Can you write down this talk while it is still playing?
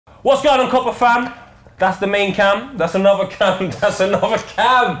What's going on, Copper fam? That's the main cam. That's another cam. That's another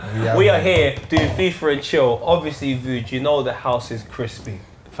cam. Yeah, we are here doing FIFA and chill. Obviously, Vuj, you know the house is crispy.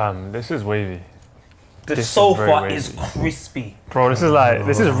 Fam, this is wavy. The sofa is crispy. Bro, this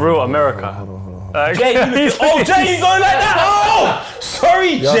is real America. Hold on. Jay, Jay, you going like that? Oh,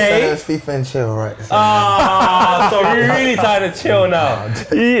 sorry, Jay. It's FIFA and chill, right? So we're really trying to chill now.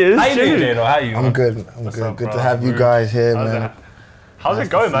 He is. How you doing, Jay? How are you? I'm good. Good to have you guys here, man. How's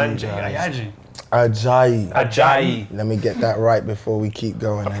it going, man? Jay Ajayi. Ajayi. Let me get that right before we keep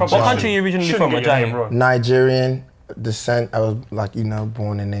going. What country are you originally from, Ajayi? Nigerian descent. I was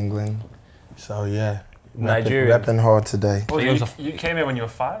born in England. So yeah. Nigerian. Repping hard today. Well, you came here when you were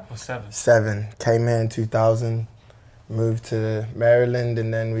 5 or 7? 7. Came here in 2000, moved to Maryland,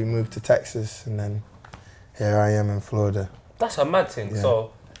 and then we moved to Texas, and then here I am in Florida. That's a mad thing. Yeah.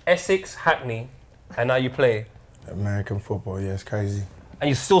 So Essex, Hackney, and now you play American football. Yeah, it's crazy. And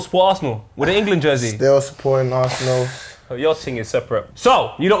you still support Arsenal with the England jersey? Still supporting Arsenal. Your thing is separate.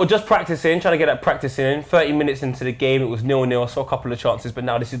 So, you lot were just practicing, trying to get that practice in. 30 minutes into the game, it was 0-0. I saw a couple of chances, but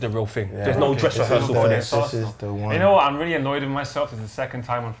now this is the real thing. Yeah, there's no dress rehearsal for this. This is the one. You know what? I'm really annoyed with myself. This is the second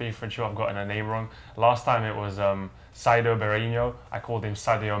time on FIFA and Chill I've gotten a name wrong. Last time it was Saido Berahino. I called him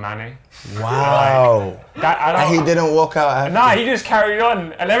Sadio Mane. Wow. And he didn't walk out after. Nah, he just carried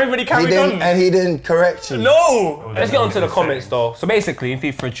on. And everybody carried on. And he didn't correct you. No! Let's get on to the comments though. So basically, in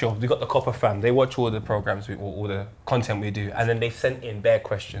FIFA and Chill, we got the Copper fam. They watch all the programs, all the content we do, and then they sent in their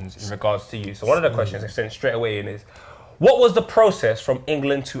questions in regards to you. So one of the questions they sent straight away in is, what was the process from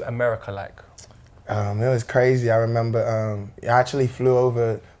England to America like? It was crazy. I remember I actually flew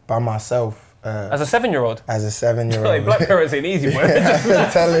over by myself. As a 7-year-old? As a 7-year-old. Black parents ain't easy, boy. I'm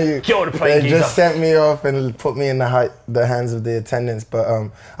telling you. They just sent me off and put me in the hands of the attendants. But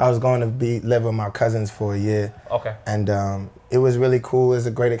I was going to live with my cousins for a year. Okay. And it was really cool. It was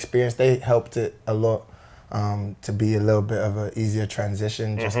a great experience. They helped it a lot to be a little bit of an easier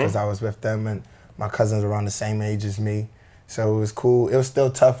transition just because I was with them and my cousins around the same age as me. So it was cool. It was still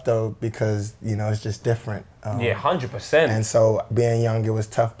tough though because, it's just different. Yeah, 100%. And so being young, it was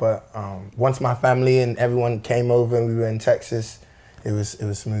tough. But once my family and everyone came over and we were in Texas, it was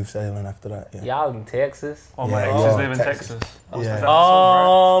smooth sailing after that. Yeah. Y'all in Texas? Oh, my exes live in Texas. Yeah.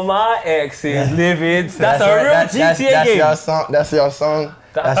 Oh, my exes live in. That's a real GTA game. That's your song.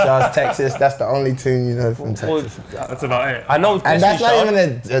 That's y'all's Texas. That's the only tune you know from Texas. That's about it. I know. And that's not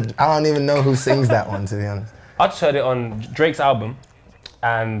even I don't even know who sings that one, to be honest. I just heard it on Drake's album,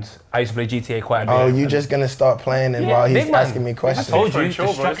 and I used to play GTA quite a bit. Oh, you just gonna start playing it while he's asking me questions? I told you,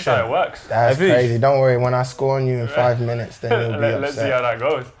 that's how it works. That's crazy. Don't worry, when I score on you in 5 minutes, then you'll be upset. Let's see how that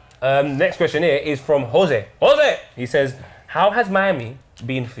goes. Next question here is from Jose. Jose! He says, how has Miami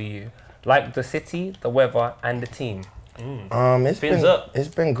been for you? Like the city, the weather, and the team? It's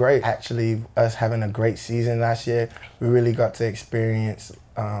been great, actually. Us having a great season last year, we really got to experience,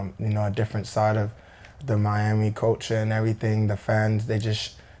 a different side of the Miami culture and everything. The fans, they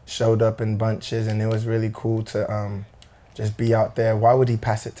just showed up in bunches, and it was really cool to just be out there. Why would he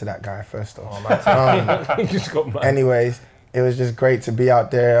pass it to that guy first off? He just got mad. Anyways, it was just great to be out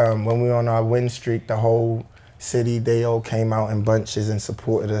there. When we were on our win streak, the whole city, they all came out in bunches and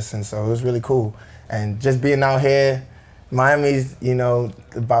supported us, and so it was really cool. And just being out here, Miami's,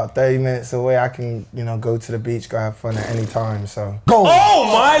 about 30 minutes away. I can, go to the beach, go have fun at any time. So go! Oh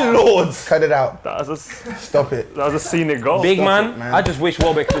my lord! Cut it out. Stop it. That was a scenic goal. Big man. I just wish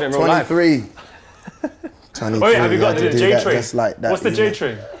Welbeck could in real life. 23. 23. Wait, have you got the J train? Just like that, what's the J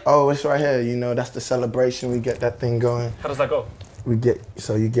train? Oh, it's right here. That's the celebration. We get that thing going. How does that go? You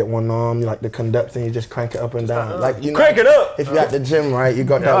get one arm, like the conductor, and you just crank it up and down. Crank it up. If you're at the gym, right, you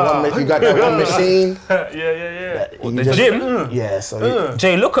got that one machine. Yeah. The gym? Yeah. So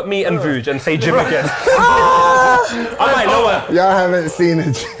Jay, look at me and Vuj and say gym again. I might know y'all haven't seen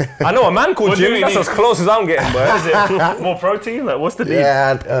a gym. I know a man called Jimmy. That's as close as I'm getting, bro. Is it more protein? Like, what's the deal?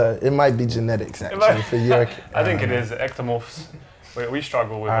 Yeah, it might be genetics actually for you. I think it is ectomorphs. We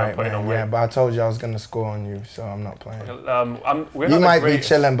struggle with putting on weight. Yeah, but I told you I was going to score on you, so I'm not playing. You might be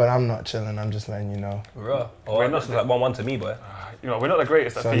chilling, but I'm not chilling. I'm just letting you know. We're not like 1-1 to me, boy. We're not the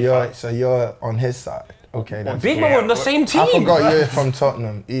greatest at FIFA. So you're on his side. Okay, that's Big man, we're on the same team. I forgot you're from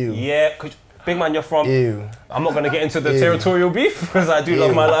Tottenham. Ew. Yeah, big man, you're from... Ew. I'm not going to get into the territorial beef, because I do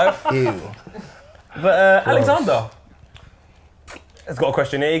love my life. Ew. But Alexander has got a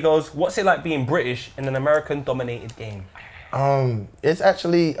question here. He goes, what's it like being British in an American-dominated game? It's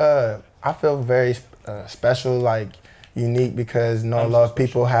actually, I feel very special, unique, because not a lot of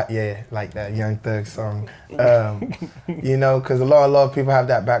people have, like that Young Thug song, because a lot of people have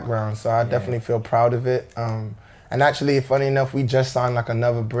that background, so I definitely feel proud of it. And actually, funny enough, we just signed like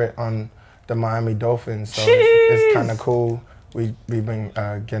another Brit on the Miami Dolphins, so it's kind of cool. We've been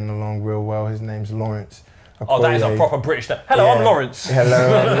getting along real well. His name's Lawrence. Oh, that is a proper British name. Hello, I'm Lawrence.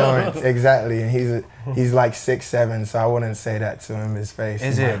 Hello, I'm Lawrence. Exactly, and he's like 6'7", so I wouldn't say that to him. His face.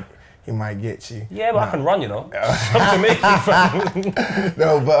 Is it? He might get you. Yeah, but I can run, you know. I'm Jamaican.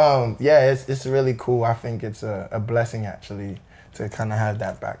 No, but yeah, it's really cool. I think it's a blessing actually to kind of have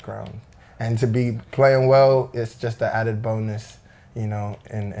that background and to be playing well. It's just an added bonus, you know,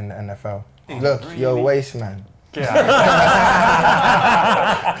 in the NFL. Look, you're a waste man. Yeah.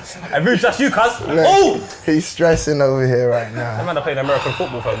 And Vuj, that's you, cuz. Oh! He's stressing over here right now. That man are playing American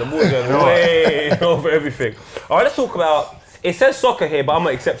football, fam. The ball's going way over everything. All right, let's talk about. It says soccer here, but I'm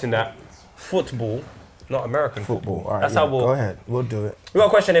not accepting that. Football, not American football. All right, that's how we'll. Go ahead, we'll do it. We got a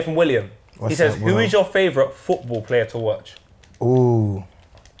question here from William. He says, up, "Who is your favourite football player to watch?" Ooh,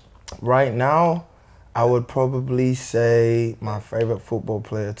 right now, I would probably say my favorite football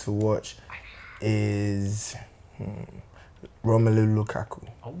player to watch is Romelu Lukaku.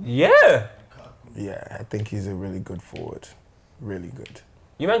 Yeah. Yeah, I think he's a really good forward. Really good.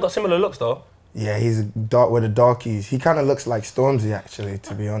 You man got similar looks though. Yeah, he's a dark with the darkies. He kind of looks like Stormzy, actually,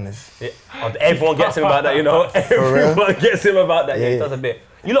 to be honest. Yeah. Everyone gets him about that, you know. Everyone gets him about that. Yeah, he does a bit.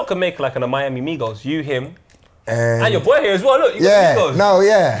 You lot can make like an Miami Migos. You, him, and your boy here as well. Look, you got Migos. No,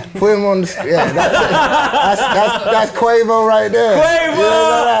 yeah. Put him on the yeah. That's Quavo right there. Quavo. You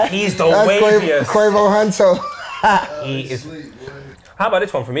know that? He's the waviest. Quavo Hunto. He is. How about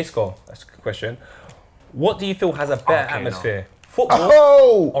this one from Isco? That's a good question. What do you feel has a better atmosphere?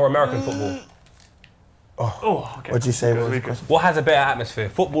 Football or American football? Okay. What'd you say? What has a better atmosphere?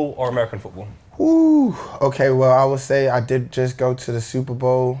 Football or American football? Ooh. Okay, well, I would say I did just go to the Super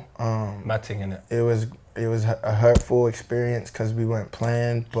Bowl. Mad thing, innit? It was a hurtful experience because we weren't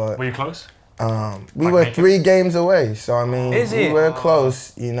playing, but were you close? We were 3 games away, so I mean, we were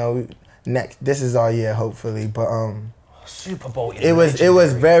close. You know, this is our year, hopefully. But Super Bowl. It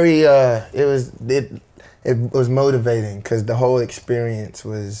was very it was motivating because the whole experience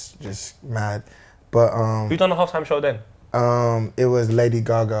was just mad. But who done the halftime show then? It was Lady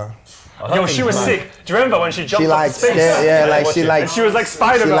Gaga. Yo, she was sick. Do you remember when she jumped off the space? She was like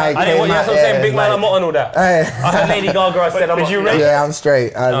Spider-Man. I didn't want you to say Big Man, I'm not on all that. I heard Lady Gaga, I said I'm not. Did you rate? Yeah, I'm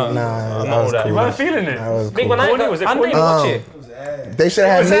straight. I'm not all that. You weren't feeling it? Big Man, I didn't watch it. They should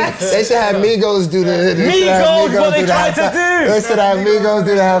have Migos do the. Migos, what they tried to do. They should have Migos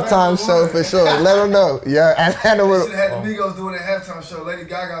do the halftime show for sure. Let them know. Yeah, Atlanta would. They should have had the Migos doing the halftime show. Lady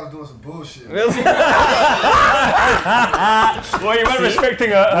Gaga was doing some bullshit. Well, you weren't respecting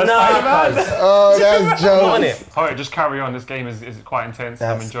her Spider-Man. Oh, that's jokes. All right, just carry on. This game is quite intense.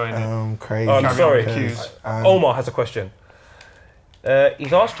 I'm enjoying it. Crazy. I'm sorry. Omar has a question.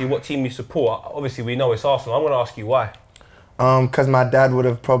 He's asked you what team you support. Obviously, we know it's Arsenal. I'm going to ask you why. Because my dad would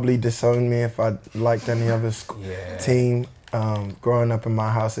have probably disowned me if I liked any other team. Growing up in my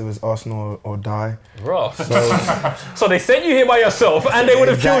house, it was Arsenal or die. Ross. So they sent you here by yourself, and they would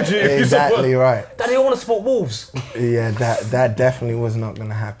have killed you if you support. Exactly right. Daddy, they don't want to support Wolves. Yeah, that definitely was not going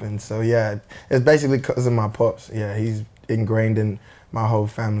to happen. So yeah, it's basically because of my pops. Yeah, he's ingrained in my whole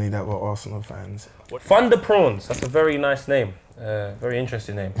family that were Arsenal fans. Thunder Prawns. That's a very nice name. Very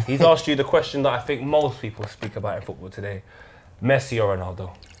interesting name. He's asked you the question that I think most people speak about in football today. Messi or Ronaldo?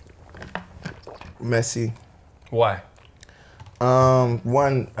 Messi. Why?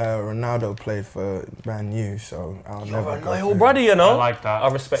 Ronaldo played for Man U, so I'll never go. Loyal brother, you know. I like that. I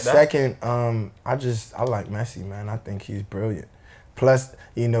respect that. Second, I like Messi, man. I think he's brilliant. Plus,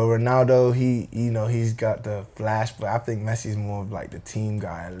 you know, Ronaldo, he's got the flash, but I think Messi's more of like the team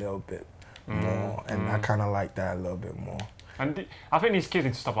guy a little bit more, and I kind of like that a little bit more. And I think these kids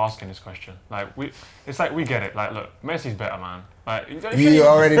need to stop asking this question. It's like we get it. Like, look, Messi's better, man. Like, you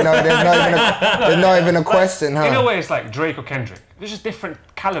already know. There's not even a question, huh? In a way, it's like Drake or Kendrick. There's just different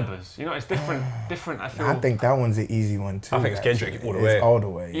calibers. You know, it's different. I feel. I think that one's an easy one too. I think it's Kendrick all the way. It's all the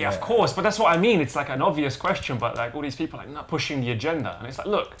way. Yeah, of course. But that's what I mean. It's like an obvious question, but like all these people are like not pushing the agenda, and it's like,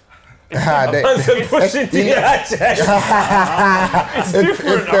 look. It's the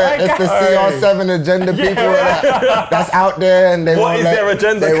CR7 agenda people that's out there, and they won't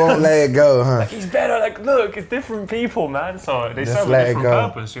let it go, huh? Like, he's better. Like, look, it's different people, man. So they serve a different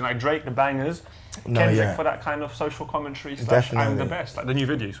purpose. You know, like Drake, the bangers. Kendrick for that kind of social commentary / I'm the best. Like the new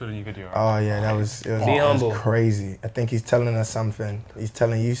video. So the new video. Right? Oh yeah, it was crazy. I think he's telling us something. He's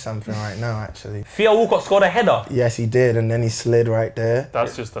telling you something right now, actually. Theo Walcott scored a header. Yes, he did, and then he slid right there.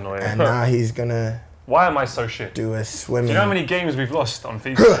 That's just annoying. And now he's gonna Why am I so shit? Do a swimming. Do you know how many games we've lost on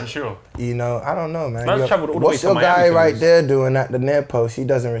FIFA? Sure. You know, I don't know, man. Man's travelled all the way what's to your Miami guy right there doing at the near post? He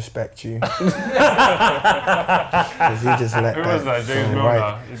doesn't respect you. Because he just let Who that was that? James go Milner.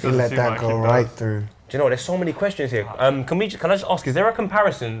 right. He let that go right through. Do you know, there's so many questions here. Can I just ask, is there a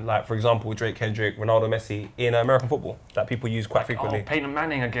comparison, like, for example, Drake, Kendrick, Ronaldo, Messi, in American football that people use quite frequently? Peyton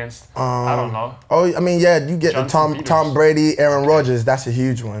Manning against, I don't know. Oh, I mean, yeah, you get Johnson the Tom Brady, Aaron Rodgers. That's a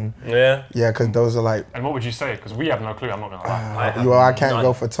huge one. Yeah? Yeah, because those are like... And what would you say? Because we have no clue, I'm not going to lie. I can't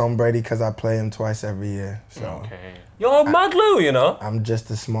go for Tom Brady because I play him twice every year. So Okay. You're mad Lou, you know? I'm just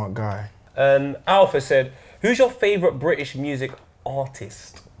a smart guy. And Alpha said, who's your favourite British music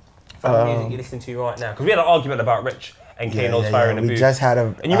artist? Music you're listening to right now? Because we had an argument about Rich and Kano's Fire in the Booth. We just had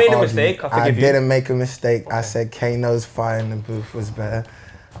a... And you made a mistake, I forgive you. I didn't make a mistake. Okay. I said Kano's Fire in the Booth was better.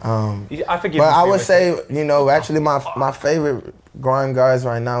 I forgive you. But I would say, you know, actually my favorite grime guys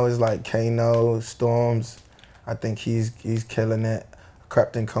right now is like Kano, Storms. I think he's killing it.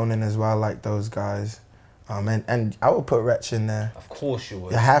 Krypton Conan as well, I like those guys. And I would put Wretch in there. Of course you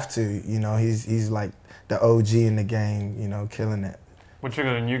would. You have to, you know, he's like the OG in the game, you know, killing it. What you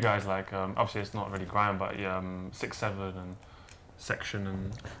got new guys like? Obviously, it's not really grime, but 6-7 and Section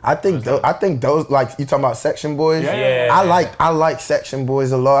and. I think those like you talking about Section Boys. Yeah. I like Section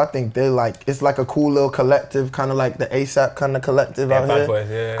Boys a lot. I think they're like it's like a cool little collective, kind of like the ASAP kind of collective out here. Boys,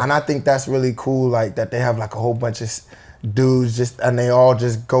 yeah. And I think that's really cool. Like that they have like a whole bunch of dudes and they all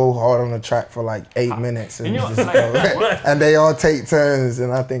just go hard on the track for like 8 minutes and and they all take turns.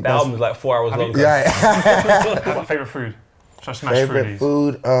 And I think that album's like 4 hours long. Yeah. My favorite food. Favorite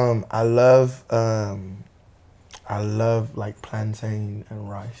food, I love like plantain and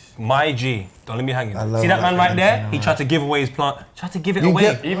rice. My G, don't let me hang in. See that man right there? He tried to give away his plant. Tried to give it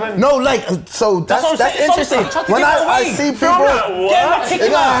away. No, like so that's interesting. When I see people,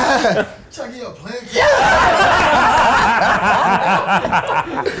 Try to get a plantain.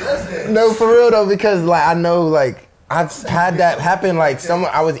 No, for real though, because like I know like. I've had that happen. Like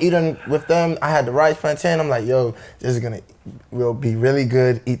I was eating with them. I had the rice plantain. I'm like, yo, this is will be really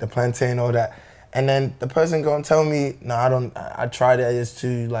good. Eat the plantain, all that. And then the person gonna tell me, no, I tried it. It's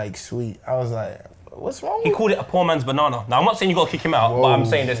too like sweet. I was like, what's wrong? He called it a poor man's banana. Now I'm not saying you gotta kick him out, but I'm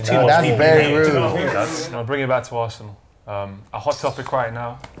saying there's too much. That's very rude. Now bring it back to Arsenal. A hot topic right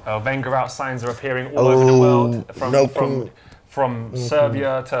now. Wenger out signs are appearing all over the world. From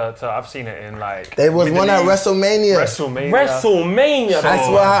Serbia to I've seen it in like. There was one at WrestleMania. That's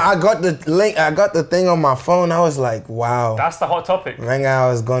why I got the link. I got the thing on my phone. I was like, wow. That's the hot topic. Wenger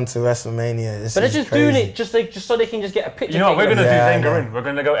was going to WrestleMania. But they're just doing it just so they can just get a picture. You know what? We're gonna do Wenger in. We're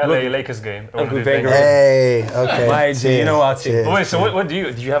gonna go LA Lakers game. Hey, okay. My G, you know what I think. Wait, so what do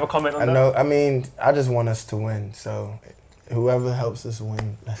you have a comment on that? No, I mean, I just want us to win. So whoever helps us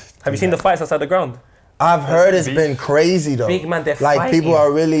win. Have you seen the fights outside the ground? I've heard it's been crazy though. Big man, they're like fighting. People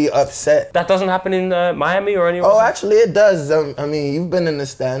are really upset. That doesn't happen in Miami or anywhere. Oh, actually, it does. I mean, you've been in the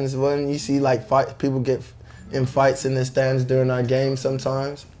stands when you see like people get in fights in the stands during our games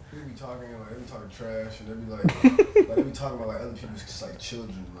sometimes. They be talking trash and they be like, they be talking about like other people's like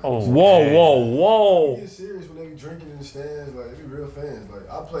children. Like, whoa. They get serious when they be drinking in the stands. Like they be real fans. Like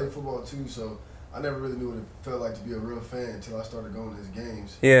I played football too, so. I never really knew what it felt like to be a real fan until I started going to his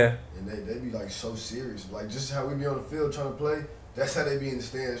games. Yeah. And they be like so serious. Like just how we be on the field trying to play, that's how they be in the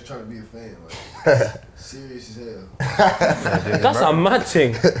stands trying to be a fan. Like serious as hell. That's a mad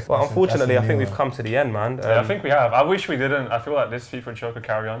thing. Well, unfortunately, I think we've come to the end, man. Yeah, I think we have. I wish we didn't. I feel like this FIFA show could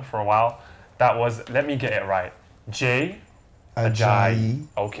carry on for a while. That was, let me get it right. Jay Ajayi.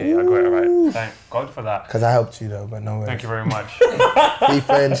 Okay, I got it right. Thank God for that. Because I helped you though, but no worries. Thank you very much.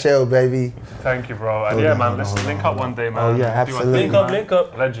 FIFA and chill, baby. Thank you, bro. And yeah, man, let's link up one day, man. Oh yeah, absolutely. Link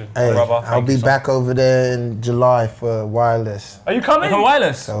up. Legend. Hey, brother. I'll be back over there in July for wireless. Are you coming? For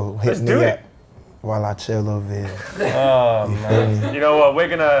wireless? So hit me up while I chill over here. Oh man. You know what? We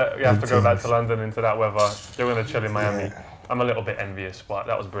have to go back to London into that weather. You're gonna chill in Miami. Yeah. I'm a little bit envious, but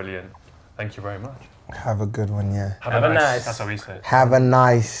that was brilliant. Thank you very much. Have a good one, yeah. Have a nice. That's what we say. Have a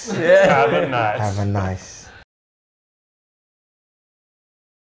nice. Yeah. Have a nice. Have a nice.